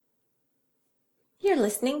You're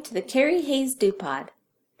listening to the Carrie Hayes Dupod.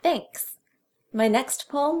 Thanks. My next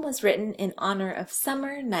poem was written in honor of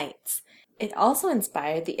summer nights. It also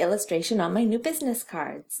inspired the illustration on my new business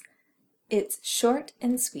cards. It's short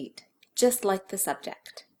and sweet, just like the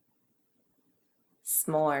subject.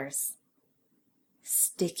 S'mores.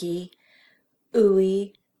 Sticky,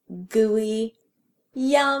 ooey, gooey,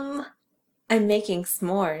 yum! I'm making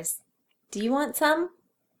s'mores. Do you want some?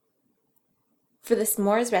 For the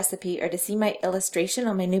s'mores recipe or to see my illustration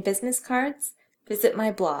on my new business cards, visit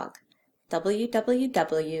my blog,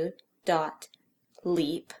 www.leap,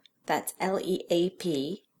 that's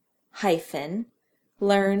L-E-A-P,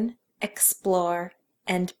 learn, explore,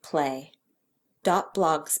 and play,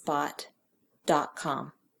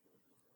 .blogspot.com.